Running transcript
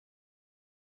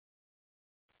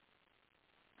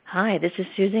Hi, this is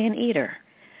Suzanne Eder.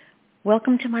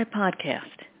 Welcome to my podcast,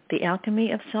 The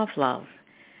Alchemy of Self-Love,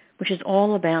 which is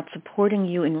all about supporting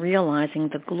you in realizing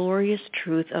the glorious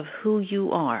truth of who you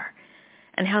are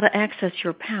and how to access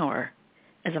your power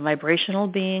as a vibrational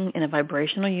being in a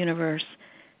vibrational universe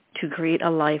to create a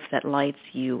life that lights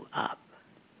you up.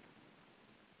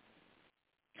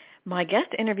 My guest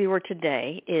interviewer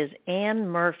today is Anne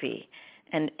Murphy,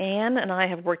 and Anne and I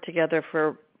have worked together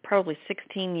for probably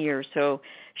 16 years, so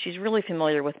she's really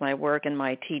familiar with my work and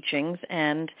my teachings,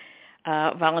 and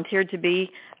volunteered to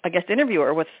be a guest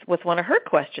interviewer with one of her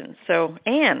questions. So,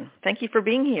 Anne, thank you for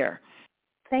being here.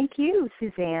 Thank you,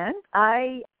 Suzanne.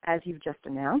 As you've just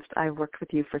announced, I've worked with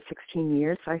you for 16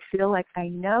 years, so I feel like I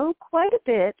know quite a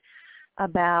bit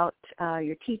about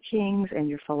your teachings and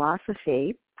your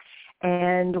philosophy.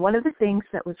 And one of the things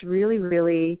that was really,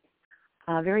 really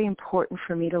very important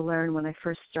for me to learn when I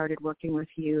first started working with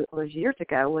you all those years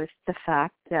ago was the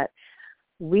fact that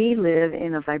we live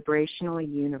in a vibrational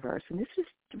universe. And this was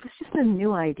just a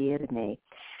new idea to me.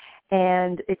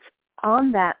 And it's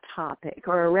on that topic,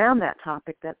 or around that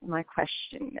topic, that my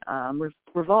question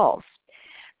revolves.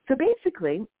 So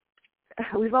basically,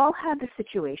 we've all had the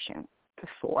situation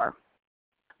before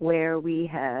where we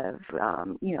have,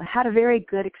 had a very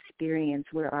good experience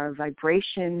where our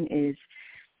vibration is,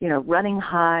 running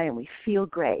high and we feel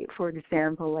great. For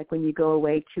example, like when you go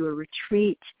away to a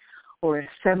retreat or a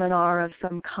seminar of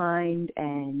some kind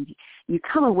and you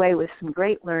come away with some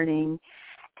great learning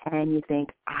and you think,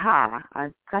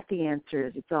 I've got the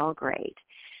answers, it's all great.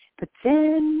 But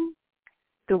then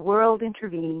the world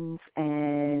intervenes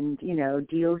and,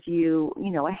 deals you,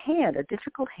 a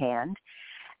difficult hand.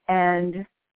 And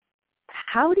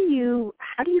how do you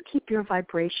keep your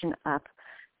vibration up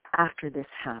after this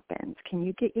happens? Can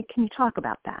you talk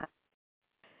about that?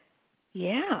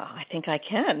 Yeah, I think I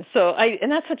can. And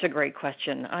that's such a great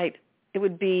question. It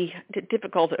would be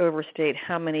difficult to overstate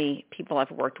how many people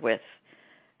I've worked with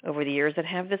over the years that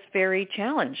have this very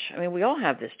challenge. I mean, we all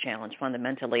have this challenge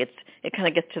fundamentally. It kind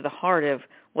of gets to the heart of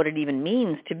what it even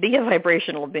means to be a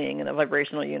vibrational being in a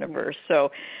vibrational universe. So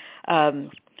let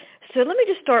me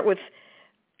just start with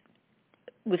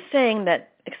saying that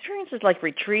experiences like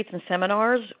retreats and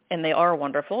seminars, and they are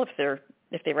wonderful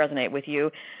if they resonate with you,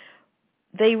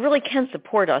 they really can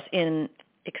support us in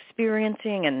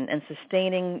experiencing and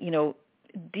sustaining,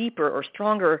 deeper or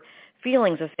stronger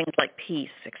feelings of things like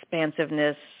peace,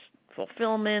 expansiveness,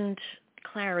 fulfillment,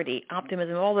 clarity,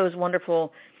 optimism, all those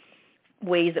wonderful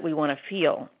ways that we want to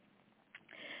feel.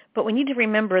 But we need to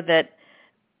remember that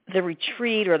the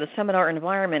retreat or the seminar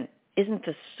environment isn't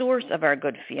the source of our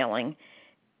good feeling.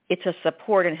 It's a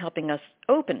support in helping us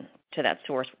open to that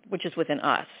source, which is within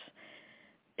us.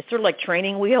 It's sort of like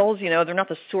training wheels, they're not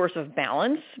the source of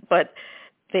balance, but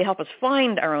they help us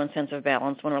find our own sense of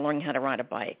balance when we're learning how to ride a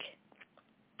bike.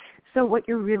 So what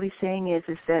you're really saying is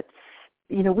that,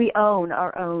 we own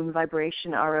our own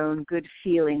vibration, our own good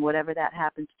feeling, whatever that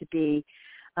happens to be.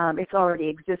 It already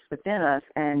exists within us,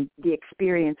 and the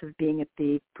experience of being at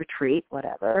the retreat,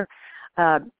 whatever,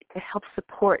 it helps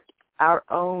support our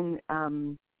own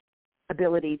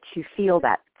ability to feel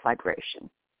that vibration.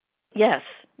 Yes,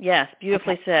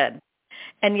 beautifully said.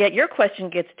 And yet your question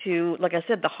gets to, like I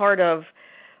said, the heart of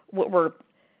what we're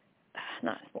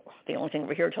not the only thing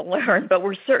we're here to learn, but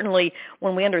we're certainly,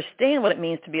 when we understand what it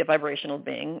means to be a vibrational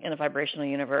being in a vibrational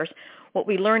universe, what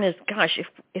we learn is, gosh,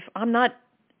 if I'm not,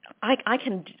 I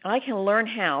can learn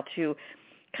how to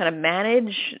kind of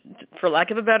manage, for lack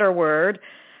of a better word,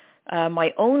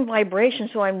 my own vibration,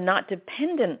 so I'm not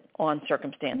dependent on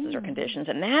circumstances or conditions.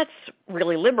 And that's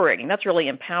really liberating. That's really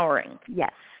empowering.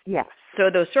 Yes. So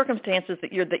those circumstances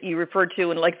that you referred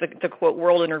to, and like the quote,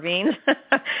 world intervenes,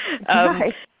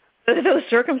 right. Those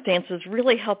circumstances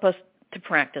really help us to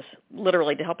practice,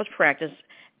 literally to help us practice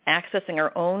accessing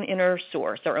our own inner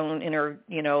source, our own inner,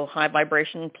 high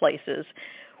vibration places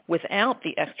without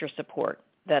the extra support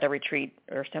that a retreat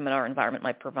or seminar environment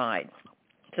might provide.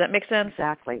 Does that make sense?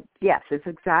 Exactly. Yes, it's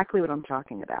exactly what I'm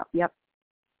talking about. Yep.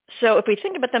 So if we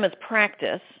think about them as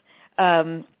practice,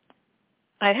 I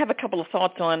have a couple of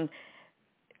thoughts on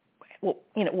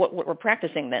what we're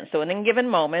practicing then. So in a given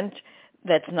moment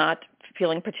that's not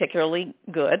feeling particularly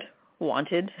good,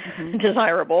 wanted,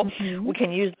 desirable, we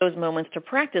can use those moments to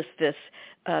practice this,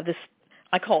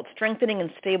 I call it strengthening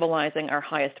and stabilizing our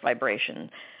highest vibration.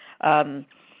 And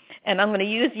I'm going to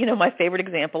use, my favorite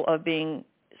example of being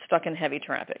stuck in heavy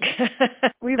traffic.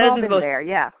 We've all been there,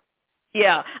 yeah.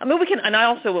 Yeah. I mean, we can, and I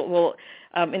also will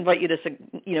invite you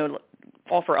to,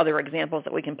 offer other examples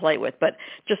that we can play with, but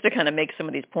just to kind of make some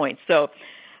of these points. So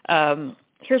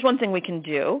here's one thing we can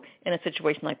do in a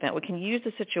situation like that. We can use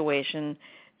the situation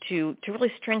to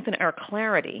really strengthen our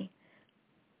clarity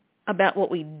about what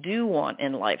we do want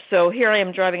in life. So here I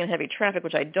am driving in heavy traffic,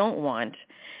 which I don't want,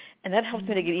 and that helps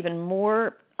me to get even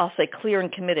more, I'll say, clear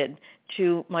and committed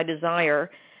to my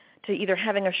desire to either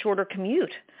having a shorter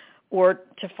commute or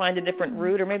to find a different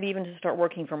route or maybe even to start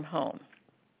working from home.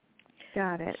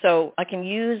 Got it. So I can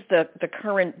use the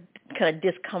current kind of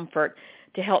discomfort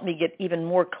to help me get even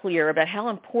more clear about how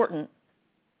important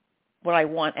what I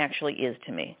want actually is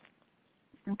to me.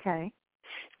 Okay.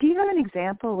 Do you have an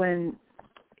example when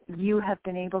you have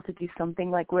been able to do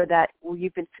something like where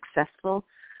you've been successful,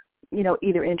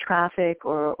 either in traffic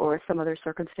or some other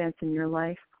circumstance in your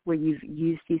life where you've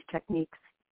used these techniques?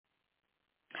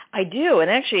 I do,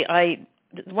 and actually,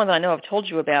 the one that I know I've told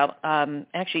you about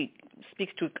actually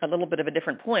speaks to a little bit of a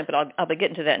different point, but I'll be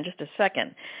getting to that in just a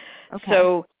second. Okay.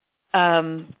 So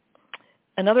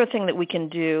another thing that we can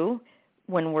do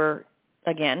when we're,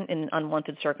 again, in an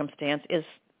unwanted circumstance is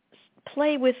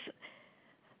play with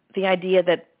the idea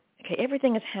that, okay,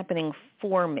 everything is happening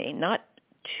for me, not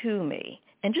to me,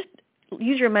 and just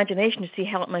use your imagination to see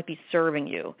how it might be serving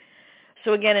you.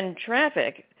 So again, in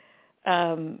traffic,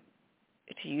 to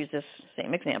use this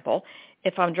same example,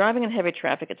 if I'm driving in heavy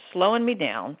traffic, it's slowing me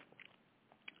down,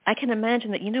 I can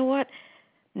imagine that, you know what,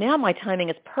 now my timing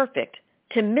is perfect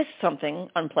to miss something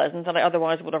unpleasant that I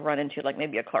otherwise would have run into, like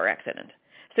maybe a car accident.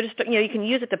 So just, you can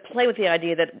use it to play with the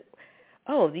idea that,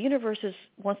 oh, the universe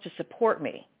wants to support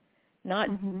me, not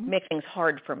make things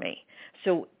hard for me.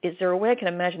 So is there a way I can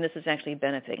imagine this is actually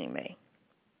benefiting me?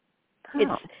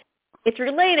 Oh. It's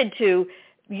related to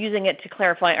using it to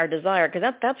clarify our desire,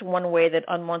 because that's one way that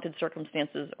unwanted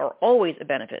circumstances are always a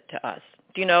benefit to us.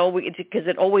 Do you know? Because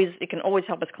it can always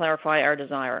help us clarify our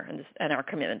desire and our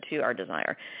commitment to our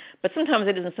desire. But sometimes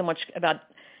it isn't so much about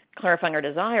clarifying our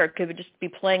desire. It could just be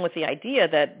playing with the idea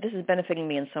that this is benefiting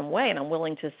me in some way, and I'm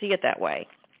willing to see it that way.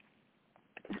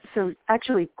 So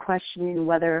actually questioning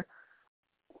whether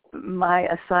my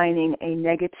assigning a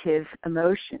negative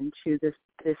emotion to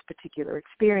this particular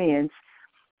experience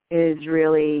is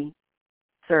really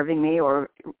serving me or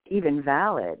even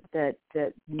valid, that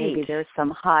maybe there's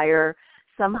some higher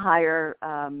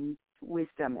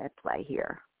wisdom at play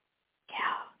here.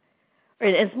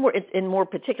 Yeah. And more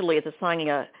particularly it's assigning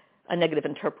a negative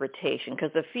interpretation,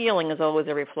 because the feeling is always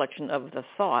a reflection of the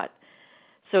thought.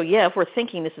 So yeah, if we're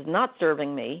thinking this is not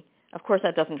serving me, of course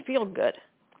that doesn't feel good.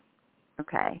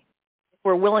 Okay. If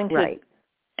we're willing to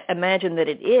imagine that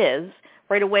it is,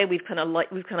 right away we've kind of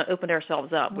opened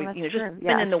ourselves up. Well, We've just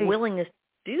been in the willingness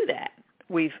to do that.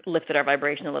 We've lifted our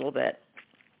vibration a little bit.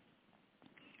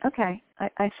 Okay,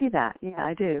 I see that. Yeah,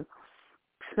 I do.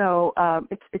 So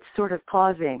it's sort of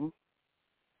pausing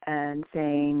and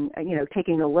saying,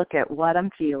 taking a look at what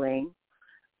I'm feeling,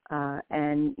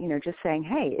 and just saying,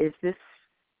 hey, is this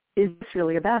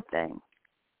really a bad thing?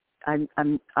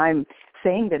 I'm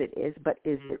saying that it is, but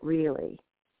is it really?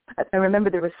 I remember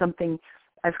there was something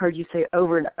I've heard you say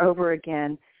over and over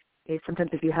again, is sometimes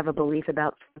if you have a belief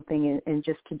about something and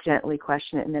just to gently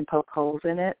question it and then poke holes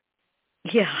in it.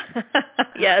 Yeah.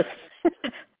 Yes.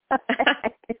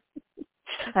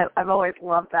 I've always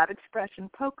loved that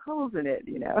expression, poke holes in it,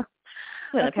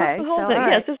 Well, okay. Poke holes in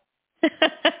it. Yes.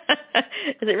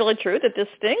 Is it really true that this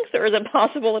stinks, or is it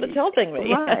possible that it's helping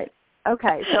me? Right.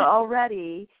 Okay. So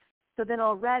already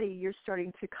you're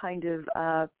starting to kind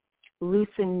of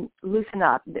loosen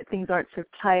up. That things aren't so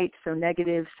tight, so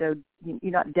negative, so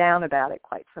you're not down about it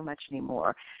quite so much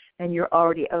anymore, and you're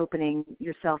already opening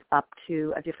yourself up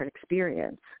to a different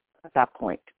experience at that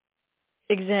point.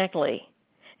 Exactly.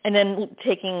 And then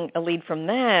taking a lead from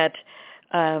that,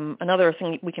 another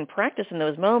thing we can practice in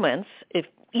those moments, if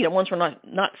once we're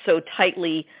not so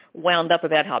tightly wound up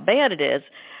about how bad it is,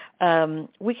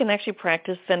 we can actually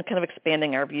practice then kind of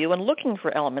expanding our view and looking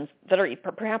for elements that are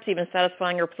perhaps even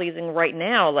satisfying or pleasing right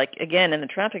now, like, again, in the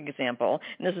traffic example,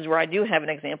 and this is where I do have an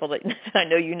example that I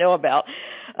know you know about,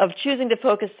 of choosing to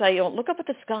focus, say, look up at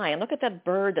the sky and look at that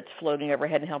bird that's floating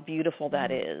overhead and how beautiful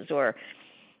that is, or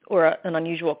an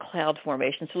unusual cloud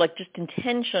formation. So like just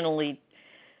intentionally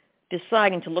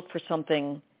deciding to look for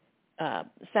something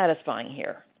satisfying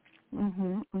here.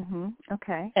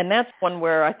 Okay. And that's one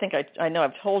where I think I know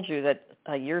I've told you that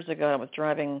years ago I was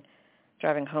driving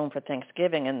home for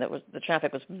Thanksgiving, and the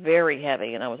traffic was very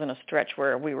heavy, and I was in a stretch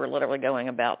where we were literally going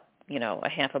about a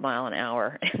half a mile an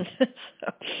hour, and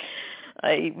so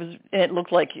it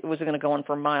looked like it was going to go on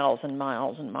for miles and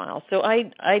miles and miles. So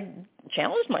I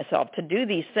challenged myself to do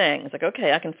these things. Like,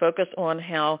 okay, I can focus on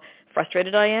how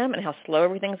frustrated I am and how slow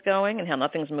everything's going and how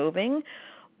nothing's moving,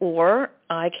 or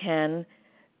I can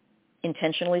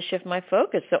intentionally shift my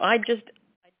focus. So I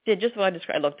did just what I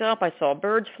described. I looked up. I saw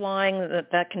birds flying.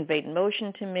 That conveyed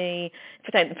motion to me.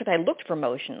 In fact, I looked for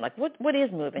motion. Like, what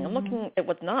is moving? I'm looking at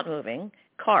what's not moving,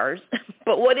 cars,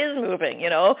 but what is moving,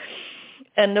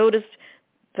 and noticed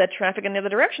that traffic in the other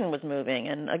direction was moving.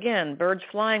 And again, birds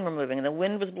flying were moving, and the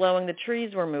wind was blowing, the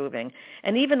trees were moving.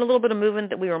 And even a little bit of movement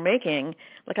that we were making,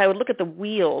 like I would look at the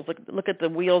wheels, look at the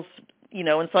wheels,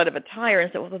 inside of a tire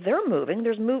and say, well, they're moving.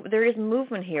 There is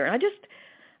movement here. And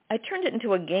I turned it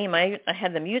into a game. I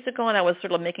had the music on. I was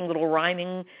sort of making little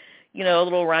rhyming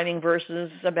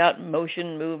verses about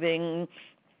motion, moving,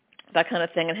 that kind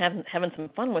of thing, and having some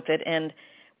fun with it. And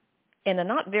in a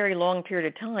not very long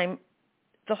period of time,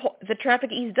 the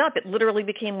traffic eased up. It literally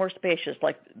became more spacious.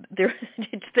 Like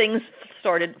things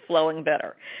started flowing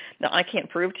better. Now, I can't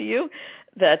prove to you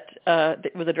that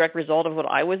it was a direct result of what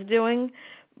I was doing,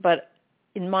 but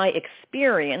in my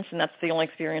experience, and that's the only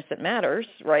experience that matters,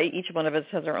 right? Each one of us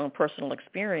has our own personal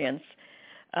experience.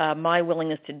 My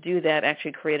willingness to do that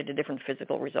actually created a different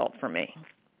physical result for me.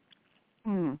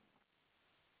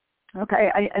 Okay,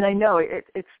 I know it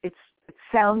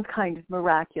sounds kind of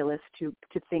miraculous to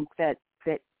think that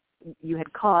you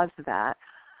had caused that,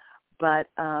 but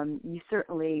you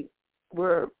certainly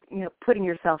were putting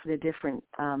yourself in a different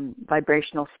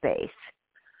vibrational space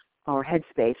or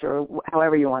headspace, or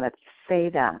however you want to say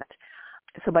that.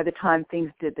 So by the time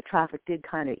the traffic did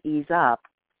kind of ease up,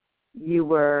 you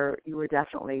were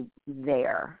definitely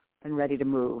there and ready to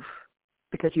move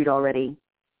because you'd already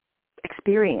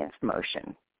experienced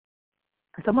motion.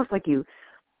 It's almost like you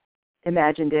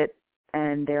imagined it,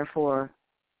 and therefore,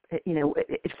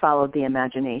 it followed the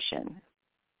imagination.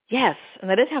 Yes, and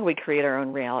that is how we create our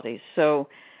own realities. So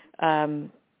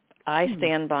I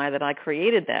stand by that I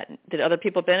created that. Did other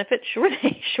people benefit? Sure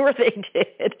they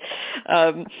did.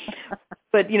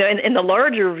 But, in the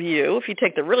larger view, if you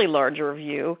take the really larger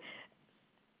view,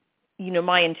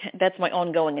 that's my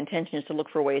ongoing intention, is to look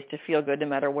for ways to feel good no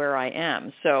matter where I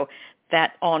am. So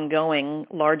that ongoing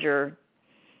larger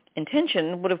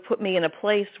intention would have put me in a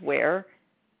place where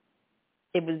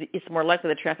it's more likely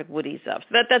the traffic would ease up.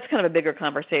 So that's kind of a bigger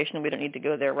conversation. We don't need to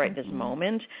go there right this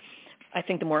moment. I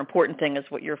think the more important thing is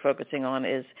what you're focusing on,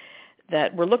 is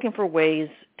that we're looking for ways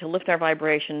to lift our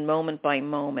vibration moment by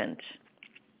moment,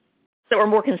 so we're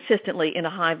more consistently in a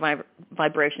high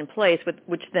vibration place,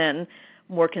 which then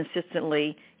more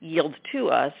consistently yields to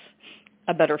us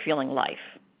a better feeling life,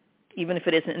 even if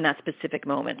it isn't in that specific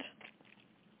moment.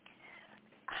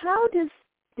 How does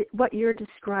what you're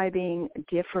describing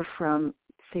differ from,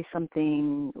 say,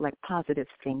 something like positive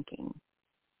thinking?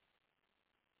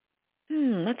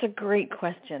 That's a great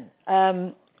question.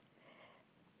 It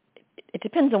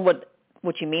depends on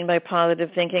what you mean by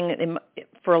positive thinking.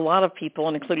 For a lot of people,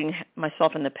 and including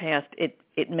myself in the past,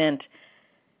 it meant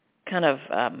kind of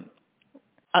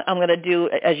I'm going to do,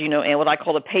 as you know, Anne, what I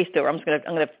call the paste over. I'm just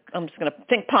going to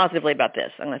think positively about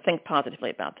this. I'm going to think positively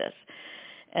about this,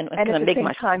 and at the same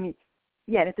time,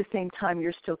 yeah. And at the same time,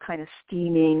 you're still kind of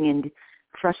steaming and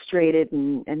frustrated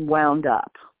and wound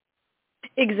up.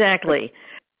 Exactly.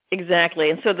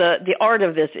 And so the art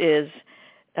of this is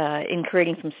in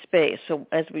creating some space. So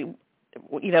as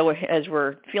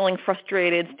we're feeling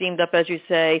frustrated, steamed up, as you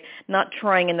say, not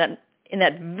trying in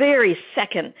that very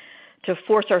second to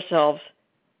force ourselves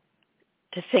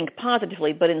to think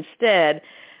positively, but instead,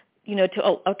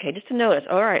 just to notice,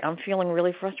 all right, I'm feeling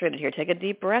really frustrated here. Take a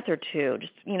deep breath or two.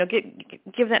 Just,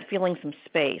 give that feeling some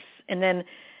space. And then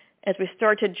as we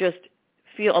start to just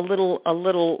feel a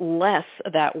little less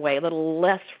that way, a little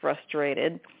less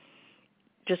frustrated,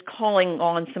 just calling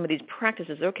on some of these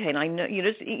practices. Okay, and I know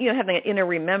having an inner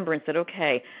remembrance that,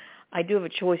 okay, I do have a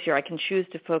choice here. I can choose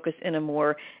to focus in a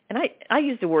more, and I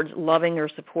use the words loving or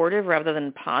supportive rather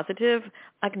than positive.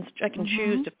 I can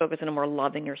choose to focus in a more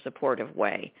loving or supportive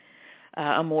way,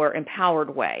 a more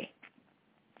empowered way.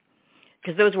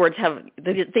 Because those words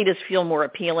they just feel more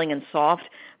appealing and soft.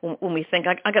 When we think,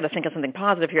 I got to think of something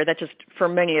positive here, that just, for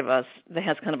many of us, that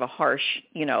has kind of a harsh,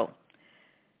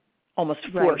 almost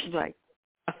forced,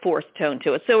 a forced tone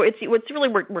to it. So it's really,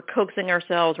 we're coaxing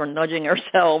ourselves, we're nudging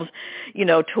ourselves,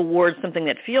 towards something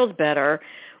that feels better,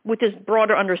 with this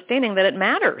broader understanding that it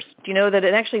matters. That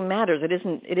it actually matters. It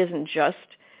isn't just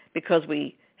because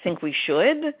we think we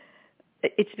should.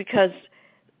 It's because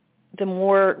the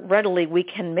more readily we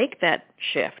can make that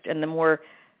shift, and the more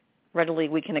readily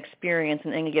we can experience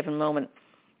in any given moment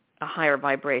a higher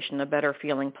vibration, a better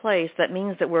feeling place, that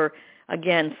means that we're,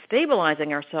 again,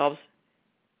 stabilizing ourselves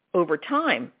over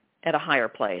time at a higher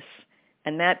place.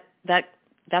 And that's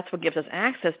what gives us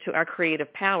access to our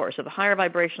creative power. So the higher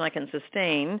vibration I can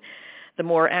sustain, the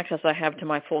more access I have to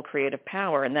my full creative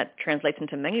power, and that translates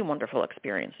into many wonderful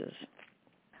experiences.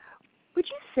 Would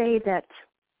you say that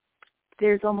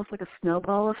there's almost like a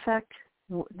snowball effect?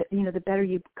 The better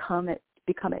you become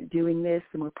at doing this,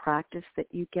 the more practice that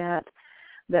you get,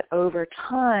 that over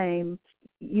time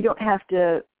you don't have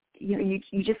to, you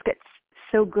just get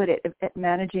so good at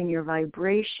managing your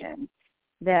vibration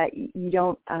that you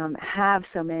don't have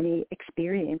so many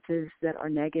experiences that are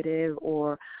negative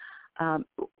or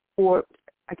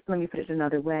let me put it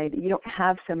another way, that you don't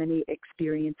have so many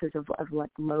experiences of like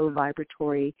low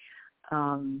vibratory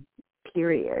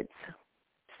periods.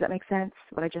 Does that make sense,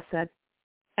 what I just said?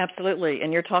 Absolutely.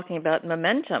 And you're talking about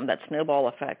momentum, that snowball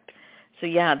effect. So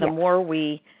the more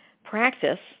we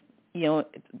practice,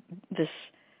 this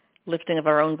lifting of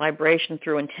our own vibration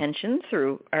through intention,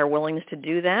 through our willingness to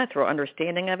do that, through our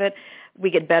understanding of it, we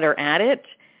get better at it.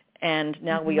 And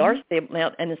now we are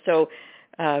stable. And so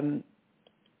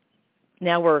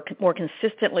now we're more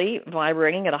consistently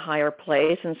vibrating at a higher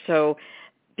place. And so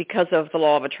because of the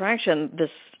law of attraction, this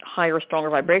higher,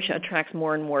 stronger vibration attracts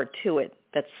more and more to it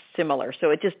that's similar.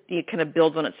 So it kind of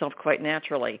builds on itself quite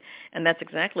naturally. And that's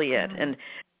exactly it. And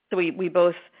so we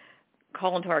both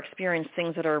call into our experience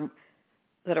things that are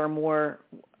more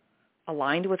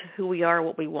aligned with who we are,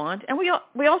 what we want. And we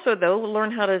also, though,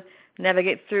 learn how to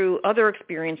navigate through other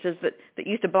experiences that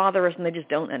used to bother us and they just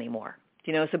don't anymore.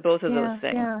 So both of those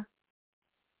things.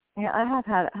 Yeah, I have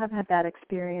had that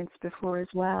experience before as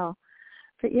well.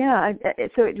 But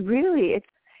so it really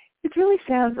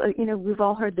sounds like, we've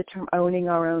all heard the term owning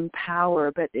our own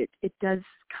power, but it does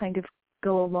kind of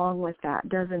go along with that,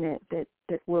 doesn't it? That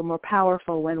we're more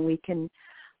powerful when we can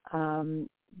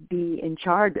be in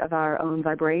charge of our own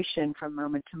vibration from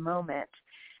moment to moment,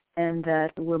 and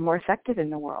that we're more effective in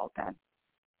the world then.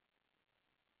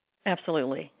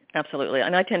 Absolutely.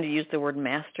 And I tend to use the word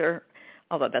master,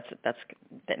 although that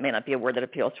may not be a word that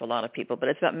appeals to a lot of people, but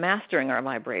it's about mastering our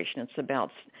vibration. It's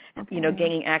about,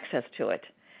 gaining access to it.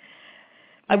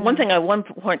 One thing one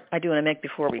point I do want to make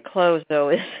before we close, though,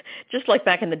 is just like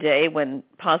back in the day when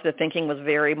positive thinking was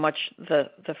very much the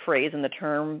phrase and the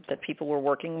term that people were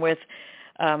working with,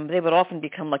 they would often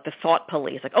become like the thought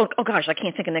police, like, oh gosh, I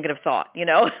can't think a negative thought, We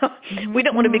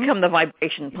don't want to become the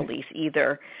vibration police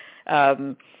either,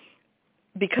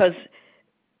 because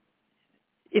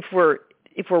if we're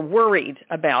worried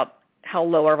about how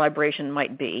low our vibration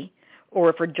might be, or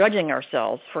if we're judging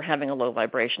ourselves for having a low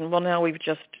vibration, well, now we've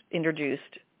just introduced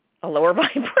a lower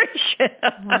vibration.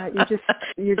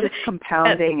 You're just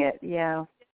compounding it, yeah.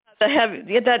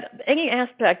 That any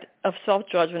aspect of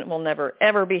self-judgment will never,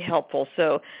 ever be helpful.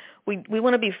 So we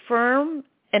want to be firm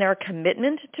in our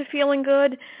commitment to feeling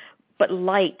good, but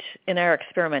light in our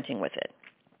experimenting with it,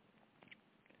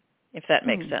 if that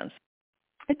makes sense.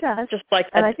 It does. Just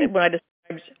like when I described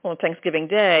on Thanksgiving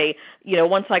Day,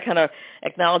 once I kind of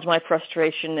acknowledged my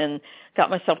frustration and got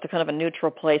myself to kind of a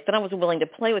neutral place, then I was willing to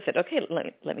play with it. Okay,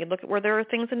 let me look at where there are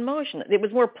things in motion. It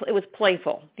was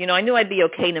playful. I knew I'd be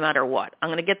okay no matter what. I'm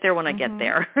going to get there when I get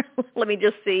there. Let me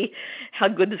just see how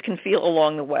good this can feel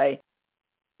along the way.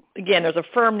 Again, there's a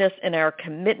firmness in our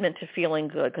commitment to feeling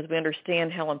good because we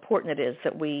understand how important it is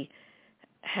that we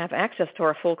have access to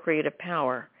our full creative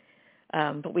power.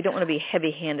 But we don't want to be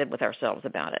heavy-handed with ourselves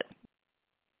about it.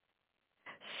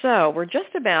 So we're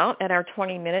just about at our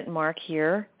 20-minute mark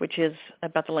here, which is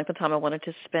about the length of time I wanted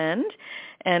to spend.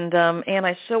 And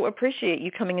I so appreciate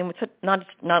you coming in with not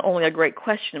only a great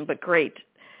question, but great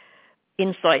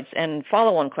insights and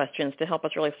follow-on questions to help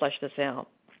us really flesh this out.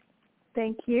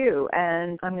 Thank you.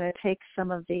 And I'm going to take some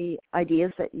of the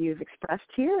ideas that you've expressed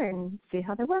here and see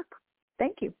how they work.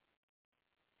 Thank you.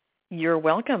 You're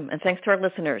welcome. And thanks to our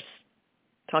listeners.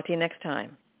 Talk to you next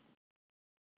time.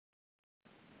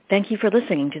 Thank you for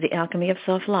listening to The Alchemy of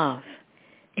Self-Love.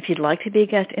 If you'd like to be a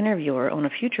guest interviewer on a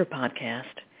future podcast,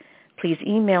 please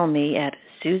email me at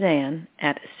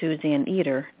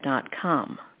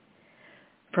Suzanne@SuzanneEater.com.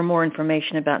 For more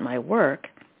information about my work,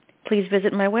 please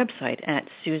visit my website at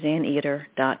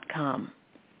SuzanneEater.com.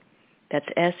 That's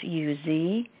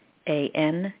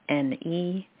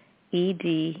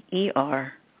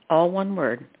SuzanneEder, all one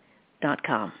word,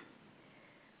 .com.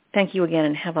 Thank you again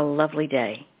and have a lovely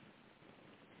day.